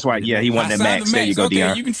 That's why. Yeah, he wanted the max. There you go, okay,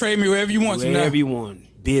 Dion. you can trade me wherever you want to now. Wherever you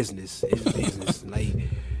want. Business is business. Like,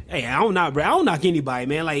 hey, I don't knock anybody,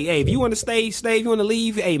 man. Like, hey, if you want to stay. If you want to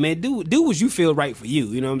leave, hey, man, do what you feel right for you.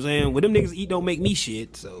 You know what I'm saying? What them niggas eat don't make me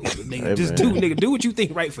shit. So nigga, do what you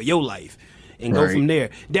think right for your life. And go from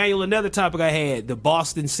there. Daniel, another topic I had, the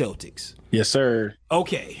Boston Celtics. Yes, sir.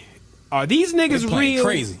 Okay. Are these niggas real?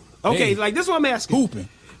 Crazy. Okay, like this is what I'm asking. Hooping.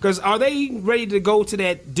 Because are they ready to go to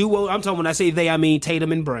that duo? I'm talking when I say they, I mean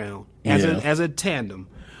Tatum and Brown as a tandem.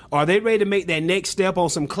 Are they ready to make that next step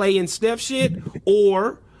on some Clay and Steph shit?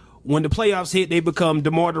 Or when the playoffs hit, they become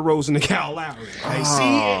DeMar DeRozan and Kyle Lowry? Like, see,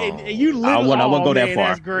 and you I won't go that far.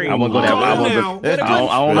 That's great. I won't go that far. I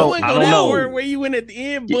don't know where you went at the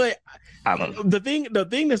end, but the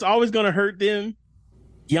thing that's always going to hurt them,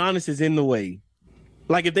 Giannis is in the way.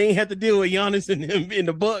 Like if they ain't have to deal with Giannis and him in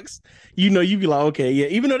the Bucks, you'd be like, okay, yeah.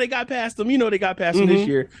 Even though they got past him, they got past him this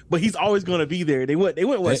year, but he's always going to be there. They went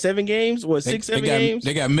 7 games, 7 games.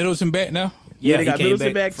 They got Middleton back now. Yeah, they got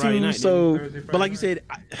Middleton back too. So, but like you said,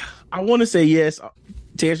 I want to say yes.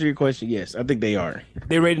 To answer your question, yes, I think they are.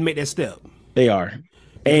 They ready to make that step. They are.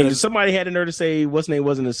 And somebody had the nerve to say what's name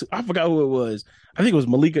wasn't I forgot who it was. I think it was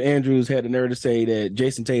Malika Andrews had the nerve to say that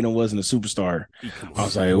Jason Tatum wasn't a superstar. I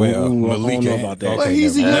was like, well, I don't know about that. But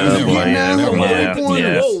he's a young kid now.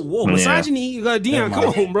 Whoa, misogyny, Deion, come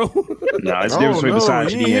on, bro. No, it's different between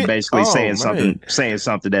misogyny and basically saying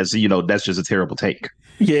something that's that's just a terrible take.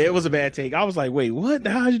 Yeah, it was a bad take. I was like, wait, what?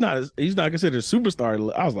 How he's not considered a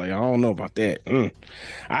superstar? I was like, I don't know about that.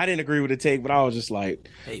 I didn't agree with the take, but I was just like,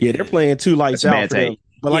 yeah, they're playing two lights out for them.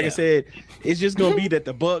 But like I said, it's just gonna be that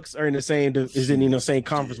the Bucks are in the same same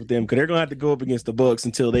conference with them because they're gonna have to go up against the Bucks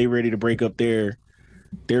until they're ready to break up their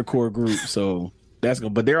core group. So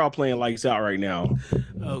but they're all playing lights out right now.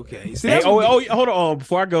 Okay. Hey, hold on.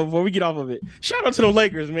 Before we get off of it, shout out to the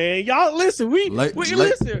Lakers, man. Y'all listen. We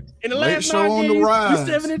listen. In the last 9 games, we're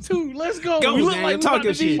 7-2. Let's go. We look like talk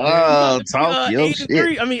your shit. Talk your shit.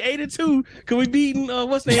 8-2. Cause we beating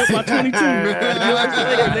what's the by 22.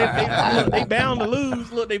 They bound to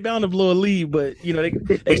lose. Look, they bound to blow a lead, but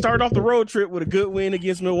they started off the road trip with a good win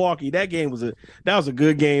against Milwaukee. That was a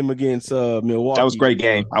good game against Milwaukee. That was a great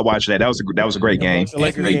game. I watched that. That was a great game.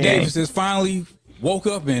 Anthony Davis has finally woke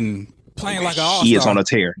up and playing like an all-star. He is on a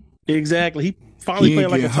tear. Exactly. He finally playing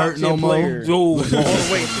like a top 10 player. All the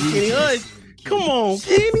way to Kenny Hudge. Come on,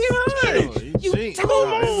 Kenny Hudge. Come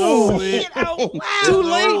on. Get out. Too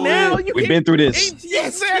late now. We've been through this.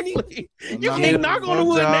 Exactly. You can't knock on the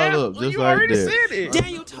wood now. You already said it.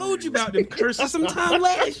 Daniel told you about them curses sometime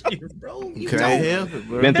last year, bro. You can't help it,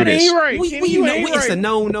 bro. Been through this. Ain't right. It's a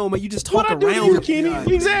no, man. You just talk around. What I do to you,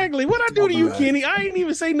 Kenny? Exactly. What I do to you, Kenny? I ain't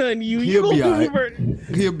even say nothing to you. He'll be all right.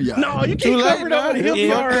 He'll be all right. No, you can't cover it up. He'll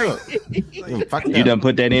be all right. You done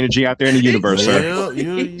put that energy out there in the universe, sir.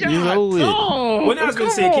 You know it. When I was going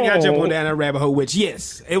to say, can I jump on down that rabbit hole? Which,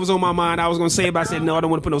 yes, it was on my mind. I was going to say it, but I said, no, I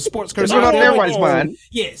don't want to put no sports curse on everybody's mind.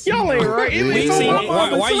 Yes. Y'all ain't right. Why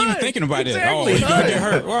are you even thinking about that? Oh, you're going to get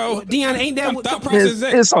hurt. Well, Deion, ain't that what thought process is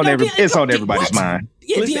that? It's on everybody's mind.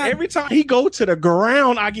 Yeah, listen, every time he go to the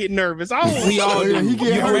ground, I get nervous. That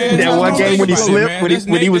one game when he slipped,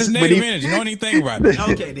 when he was don't even think about it.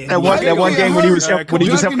 Okay, then. That one game when he was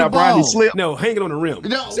helping out Brian, he slipped. No, hanging on the rim. Oh,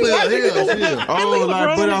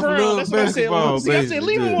 like put off a little basketball.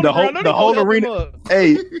 The whole arena.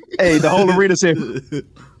 Hey, the whole arena said.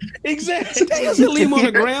 Exactly. Leave him on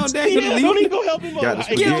the ground. Don't even go help him up.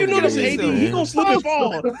 You know this AD, he gonna slip and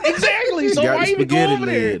fall. Exactly. So why even go over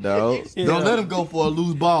there? Don't let him go for a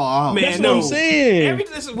loose ball. Man, that's what I'm saying.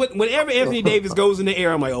 Whenever Anthony Davis goes in the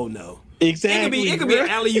air, I'm like, oh no. Exactly. It could be an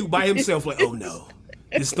alley-oop by himself. Like, oh no.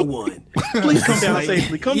 It's the one. Please come down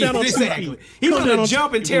safely. Come down on 2 feet. He's gonna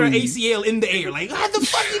jump and tear an ACL in the air. Like, how the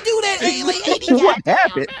fuck you do that? What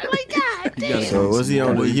happened? Like, God damn. So was he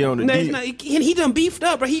on the? He done beefed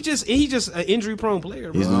up, bro. He just an injury prone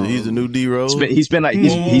player, bro. He's the new D Rose. He's been like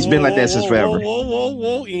that since forever. Whoa.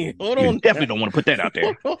 Hold on. You definitely don't want to put that out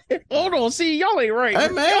there. Hold on. See, y'all ain't right. Hey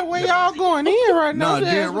man, where y'all going in right now?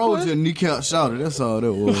 Nah, Derrick Rose just kneecap shot it. That's all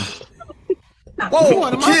that was. Whoa,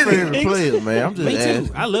 one of my favorite players, man. I'm just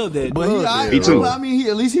asking. I love that. But me too. I mean,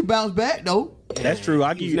 at least he bounced back though. That's true.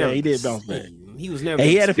 I give you that. He did bounce back. He was never.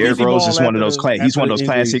 He had a Derrick Rose is one of those He's one of those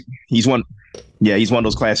classic. He's one of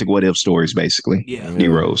those classic what if stories, basically. Yeah. D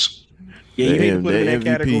Rose. Yeah, you hate to put him in that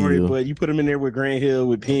category, but you put him in there with Grant Hill,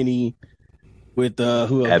 with Penny, with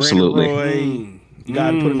who? Absolutely. Brandon Roy. You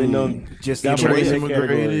gotta put him in them. Just Brandon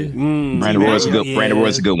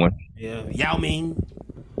Roy's a good one. Yeah. Yao Ming.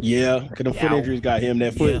 Yeah, because the foot injuries got him.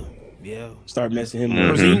 That foot, start messing him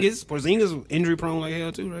up. Porzingis injury prone like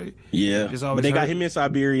hell too, right? Yeah, but they got him in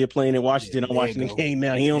Siberia playing in Washington. I'm watching the game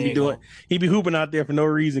now. He don't be doing. He be hooping out there for no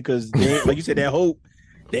reason because, like you said, that hope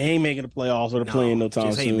they ain't making the playoffs or playing no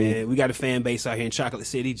time soon. Hey man, we got a fan base out here in Chocolate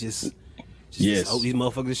City. Just hope these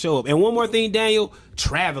motherfuckers show up. And one more thing, Daniel,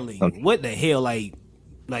 traveling. Okay. What the hell, like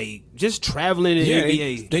just traveling in the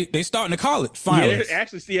NBA. They starting to call it finally.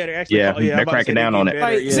 They're cracking down on it.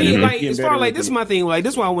 As far as this is my thing. Like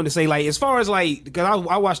this is what I want to say. Like as far as because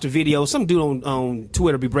I watched the video. Some dude on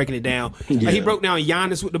Twitter be breaking it down. Like, he broke down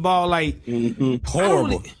Giannis with the ball. Like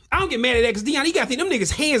horrible. I don't get mad at that because Deion, you got to think them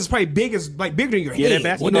niggas' hands is probably bigger than your head. Yeah, that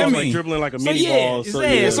basketball is like dribbling like a mini ball. So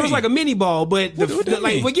it's like a mini ball, but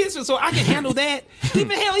so I can handle that.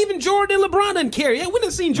 Even Jordan and LeBron doesn't carry. Yeah, we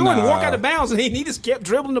done seen Jordan walk out of bounds and he just kept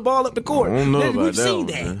dribbling the ball up the court. I don't know about We've seen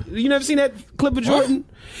that. You never seen that clip of Jordan?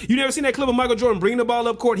 You never seen that clip of Michael Jordan bringing the ball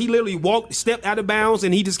up court? He literally stepped out of bounds,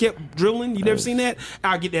 and he just kept dribbling. You never seen that?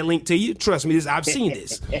 I'll get that link to you. Trust me, I've seen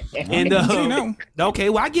this. And okay,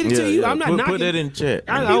 well I get it to you. I'm not knocking. Put that in chat.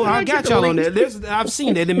 I know, I got y'all on that. I've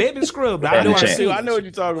seen that. It may have been scrubbed. I know I know what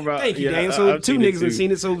you're talking about. Thank you, Daniel. So two niggas have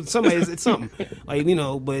seen it. So somebody, it's something. Like,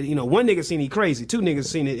 but one nigga seen it crazy. Two niggas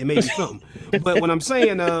seen it. It may be something. But when I'm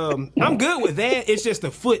saying, I'm good with that. It's just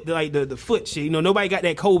the foot, like the foot shit. Nobody got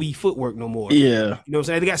that Kobe footwork no more. Yeah. You know what I'm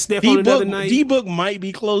saying? They got Steph on another night. D-Book might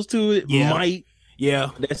be close to it. Yeah. Might. Yeah.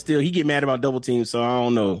 That's still, he get mad about double teams, so I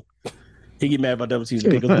don't know. He get mad about double teams.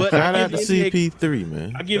 But shout out to CP3,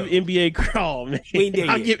 man. I give NBA crawl, man. We ain't there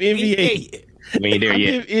yet. I give NBA. We ain't there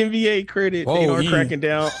yet. I give NBA credit. They are cracking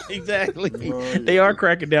down. Exactly. They are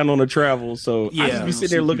cracking down on the travel. So I just be sitting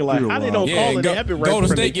there looking like, how they don't call it happen right? Golden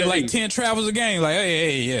State get like 10 travels a game. Like,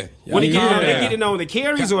 hey. What they get it on the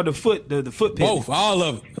carries or the foot pivot? Both, all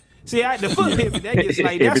of it. See, the foot pivot, that gets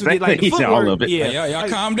like, that's what they like, the footwork. All of it. Yeah, y'all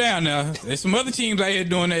calm down now. There's some other teams out here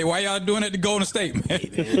doing that. Why y'all doing that to Golden State, man?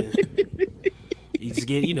 You just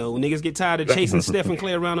get, niggas get tired of chasing Steph and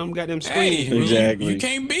Clay around them goddamn screens. Hey, exactly. You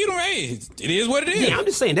can't beat them. Hey, it is what it is. Yeah, I'm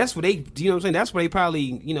just saying that's what they, that's what they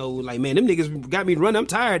probably, like, man, them niggas got me to run. I'm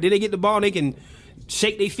tired. Then they get the ball and they can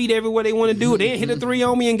shake their feet everywhere they want to do. They ain't hit a three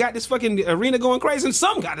on me and got this fucking arena going crazy. And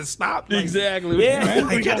some got to stop. Like, exactly. Yeah, man.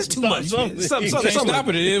 like, that's too much. Something stop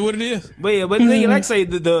it. It is what it is. But the thing, like I say,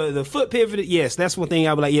 the foot pivot, yes, that's one thing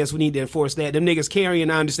I would like, yes, we need to enforce that. Them niggas carrying,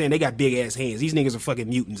 I understand, they got big ass hands. These niggas are fucking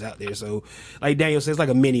mutants out there. So, like Daniel says, it's like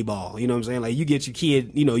a mini ball. You know what I'm saying? Like, you get your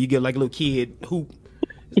kid, you get like a little kid hoop.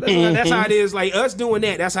 That's how it is. Like, us doing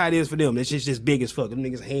that, that's how it is for them. It's just big as fuck. Them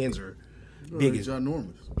niggas' hands are big as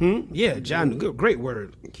ginormous. Yeah, John, great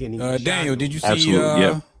word, Kenny. Daniel, did you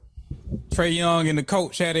see Trey Young and the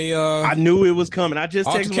coach had a I knew it was coming. I just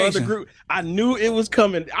texted my other group. I knew it was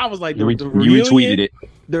coming. I was like, you retweeted it.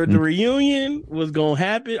 The reunion was gonna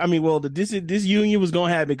happen. I mean, well, this union was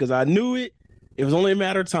gonna happen because I knew it. It was only a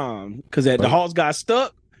matter of time because the Hawks got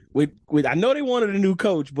stuck with. I know they wanted a new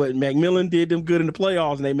coach, but McMillan did them good in the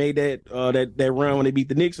playoffs, and they made that run when they beat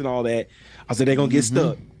the Knicks and all that. I said they're gonna get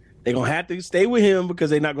stuck. They're going to have to stay with him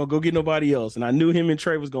because they're not going to go get nobody else. And I knew him and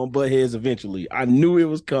Trey was going to butt heads eventually. I knew it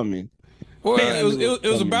was coming. Well, it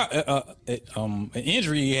was about an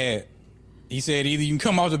injury he had. He said either you can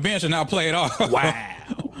come off the bench or not play it off. Wow.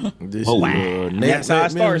 That's how it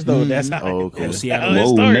starts, though. That's how okay.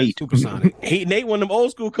 Nate. Supersonic. Nate one of them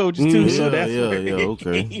old school coaches, too. So that's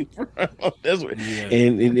okay. Came from. That's what.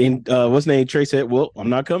 And what's his name? Trey said, well, I'm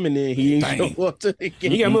not coming in. He ain't show up to the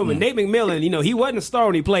game. You got to remember, Nate McMillan, he wasn't a star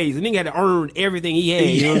when he plays. And he had to earn everything he had.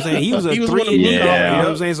 You know what I'm saying? He was a 3-and-D. You know what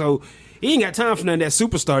I'm saying? So he ain't got time for none of that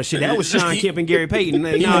superstar shit. That was Sean Kemp and Gary Payton. Nah,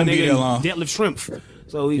 nigga, deadlift shrimp.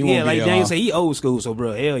 So like Daniel said, he old school. So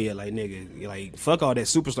bro, hell yeah, like nigga, like fuck all that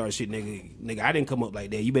superstar shit, nigga. I didn't come up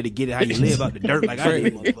like that. You better get it how you live out the dirt, like I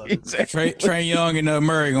did, motherfucker. Trey Young and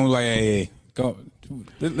Murray gonna be like, hey, go,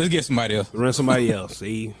 let's get somebody else. Run somebody else.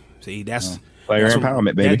 See, that's player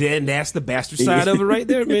empowerment, baby. That's the bastard side of it right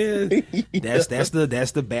there, man. That's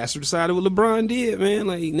the bastard side of what LeBron did, man.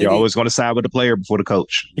 Like nigga, you're always going to side with the player before the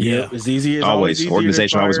coach. Yeah, it's easy. It's always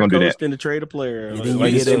organization always going to do that. Than to trade a player,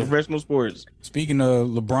 like it's in professional sports. Speaking of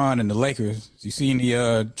LeBron and the Lakers, you seen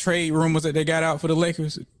the trade rumors that they got out for the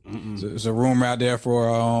Lakers? There's a rumor out there for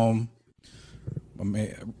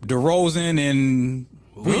DeRozan and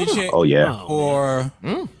Vucevic. Oh yeah, or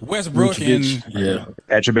Westbrook and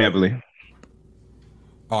Patrick Beverly.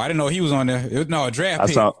 Oh, I didn't know he was on there. A draft pick. I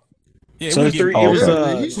saw. Yeah, so it was three.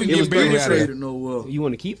 You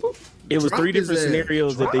want to keep him? It was three different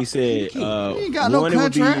scenarios that they said. He ain't got no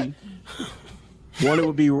contract. One, it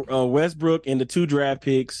would be Westbrook and the 2 draft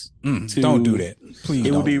picks. Don't do that, please.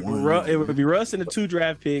 It would be Russ and the 2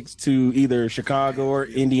 draft picks to either Chicago or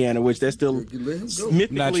Indiana, which that's still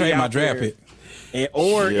not trade my draft pick.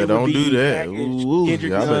 Or it don't would be do that.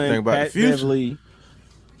 Kendrick Nunn, Pat Beverly.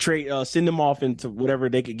 Trade, send them off into whatever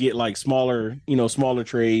they could get, like smaller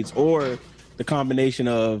trades, or the combination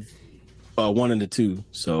of one and the 2.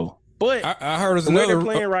 So, but I heard it's the way another they're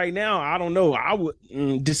playing right now. I don't know. I would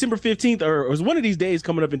December 15th, or it was one of these days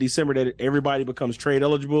coming up in December that everybody becomes trade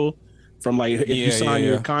eligible from like if you sign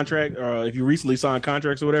your contract or if you recently signed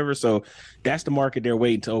contracts or whatever. So that's the market they're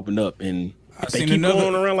waiting to open up. And if they keep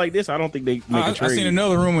going around like this, I don't think they make a trade. I seen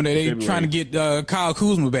another rumor that they trying to get Kyle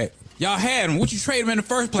Kuzma back. Y'all had him. What you trade him in the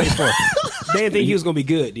first place for? They didn't think he was going to be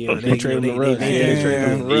good. You know, they traded him.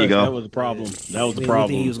 There you go. That was the problem. They didn't think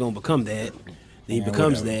he was going to become that. Then he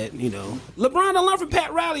becomes that. LeBron done learned from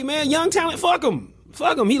Pat Riley, man. Young talent, fuck him.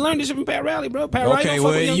 Fuck him. He learned this shit from Pat Riley, bro. Pat Riley. Okay,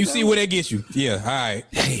 well, you see where that gets you. Yeah, all right.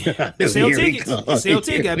 Sell tickets.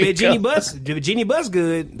 I bet Genie Bus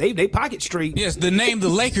good. They pocket straight. Yes, the name the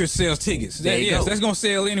Lakers sells tickets. That's going to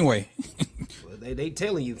sell anyway. They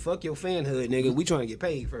telling you, fuck your fanhood, nigga. We trying to get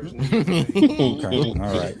paid first. Okay,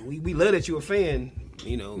 all right. We love that you a fan.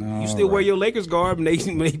 You know, you still wear your Lakers garb and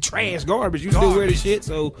they trash garbage. You still wear the shit,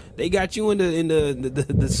 so they got you in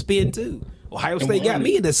the spin too. Ohio State got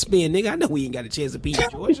me in the spin, nigga. I know we ain't got a chance to beat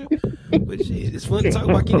Georgia, but shit, it's fun to talk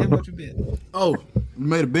about Kenny. How much you bet? Oh, you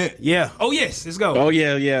made a bet. Yeah. Oh yes, let's go. Oh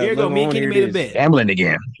yeah. Here you go. Me and Kenny made a bet. Gambling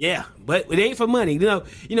again. Yeah, but it ain't for money.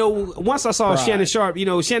 You know. Once I saw Shannon Sharp,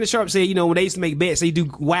 Shannon Sharp said, when they used to make bets, they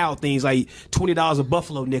do wild things like $20 of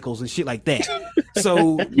Buffalo nickels and shit like that.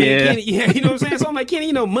 So Kenny, you know what I'm saying? So I'm like,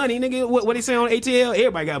 Kenny, money, nigga. What they say on ATL?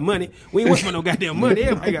 Everybody got money. We ain't waiting for no goddamn money.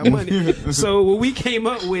 Everybody got money. So what we came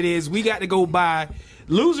up with is we got to go buy.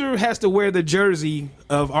 Loser has to wear the jersey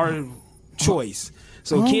of our choice.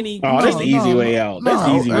 So Kenny, that's the easy way out. That's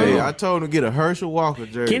the easy way out. I told him to get a Herschel Walker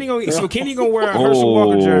jersey. Kenny gonna wear a Herschel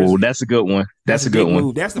Walker jersey. Oh, that's a good one. That's a good one.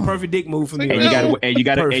 Move. That's the perfect dick move for me. And you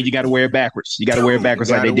got to wear it backwards. You got to wear it backwards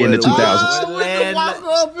like they did in the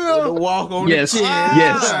 2000s. Walk on the chin.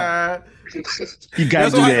 Yes. You got to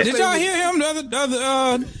do that. Did y'all hear him the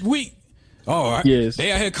other week? Oh, yes.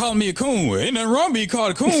 They out here calling me a coon. Ain't nothing wrong with being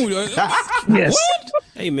called a coon. Yes. What?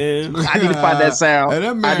 Hey, man. I need to find that sound. Hey,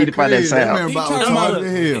 I need to find that sound.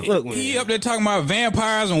 He up there talking about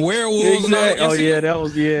vampires and werewolves. Exactly. And all.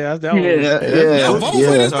 Oh, yeah, that was. Vote for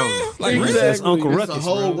this man? Like, It's Uncle Ruckus. It's a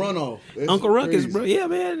whole runoff. Uncle Ruckus, bro. Yeah,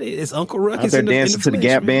 man. It's Uncle Ruckus. Out there dancing to the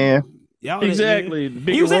Gap Band. Y'all, exactly.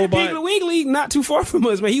 He was at the Piggly Wiggly, not too far from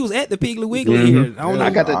us, man. He was at the Piggly Wiggly here. I don't know.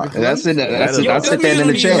 I got that. That's in there. I said that in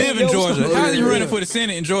the chat. Live in Georgia. How is he running for the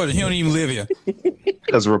Senate in Georgia? He don't even live here.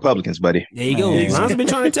 Because of Republicans, buddy. There you go. Lon's been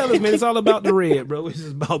trying to tell us, man. It's all about the red, bro. It's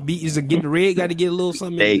just about getting the red. Got to get a little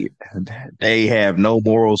something. They have no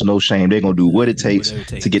morals, no shame. They're gonna do what it takes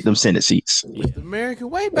to get them Senate seats. It's the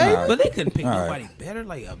American way, baby. But they couldn't pick nobody better,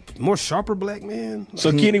 like a more sharper black man.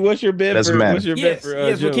 So Kenny, what's your bet? What's your bet for?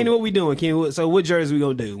 Yes, but Kenny, what we doing, Kenny? So what jersey we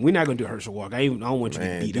gonna do? We're not gonna do Herschel Walker. I don't want you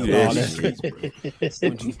to beat up all that shit, bro.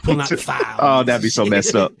 Pull out the file. Oh, that'd be so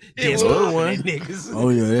messed up. Oh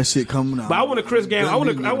yeah, that shit coming out. But I want a Chris Gamble. I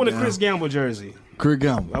want a Chris Gamble jersey. Chris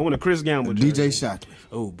Gamble. I want a Chris Gamble jersey. DJ Shockley.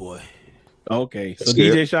 Oh boy. Okay, so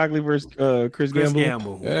DJ Shockley versus Chris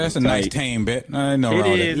Gamble. Yeah, that's a nice tame bet. I know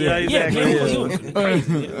it is. Yeah, exactly. You know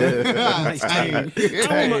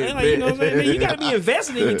what I'm saying? You gotta be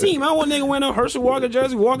invested in your team. I don't want nigga wearing a Herschel Walker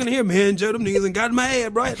jersey walking in here, man. Joe, them niggas and got in my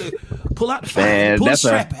head, bro. I had to pull out the file, pull the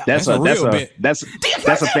strap out. That's a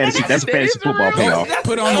fantasy football payoff.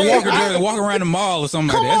 Put on the Walker jersey and walk around the mall or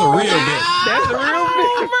something like that. That's a real bet. That's a real bet.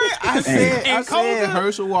 I said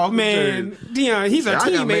Herschel Walker, man. Dion, he's our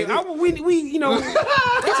teammate. We,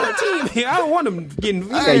 that's our team. I don't want them getting.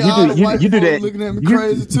 Hey, you do that. Looking at me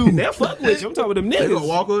crazy too. They'll fuck with you. I'm talking about them niggas. They gonna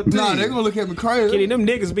walk up. Nah, they gonna look at me crazy. Kenny, them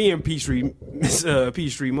niggas be in Peachtree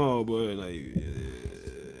Mall, boy. Like,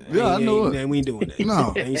 I know it. We ain't doing that.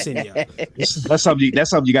 No, I ain't sending y'all. That's something you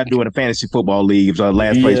got to do in a fantasy football league. If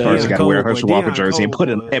last place person got to wear a Herschel Walker jersey and put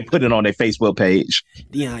it on their Facebook page.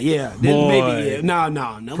 Yeah. Then maybe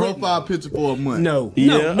no. Profile picture for a month. No.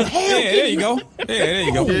 There you go. There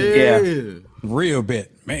you go. Yeah. Real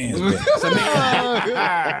bet. Man's bet.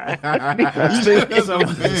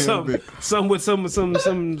 Some with some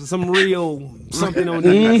real something on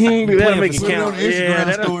the that'll make it count. On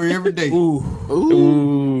Instagram story every day. Ooh.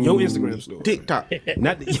 Your Instagram story. TikTok.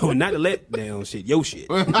 Not the let down shit. Your shit.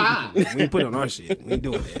 We ain't put it on our shit. We ain't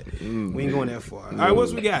doing that. We ain't going that far. All right, what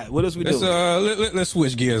else we got? What else we doing? Let's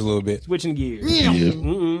switch gears a little bit. Switching gears. Yeah.